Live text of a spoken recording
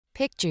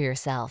Picture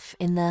yourself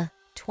in the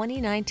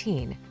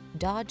 2019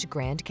 Dodge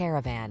Grand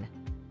Caravan.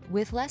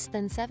 With less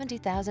than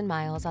 70,000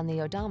 miles on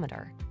the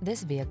odometer,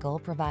 this vehicle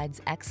provides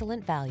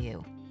excellent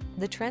value.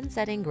 The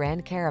trend-setting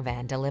Grand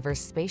Caravan delivers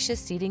spacious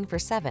seating for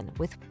 7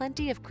 with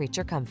plenty of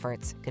creature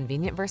comforts,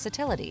 convenient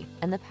versatility,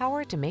 and the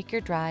power to make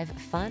your drive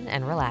fun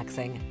and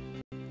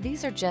relaxing.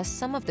 These are just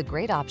some of the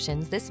great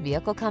options this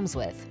vehicle comes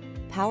with: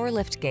 power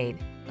liftgate,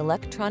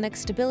 electronic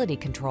stability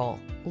control,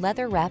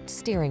 leather-wrapped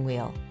steering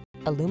wheel,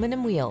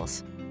 aluminum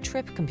wheels,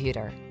 trip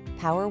computer,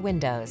 power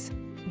windows,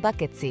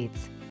 bucket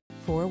seats,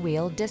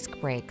 4-wheel disc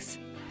brakes,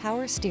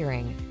 power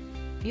steering.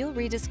 You'll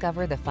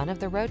rediscover the fun of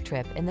the road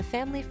trip in the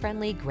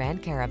family-friendly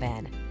Grand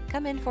Caravan.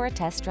 Come in for a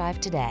test drive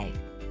today.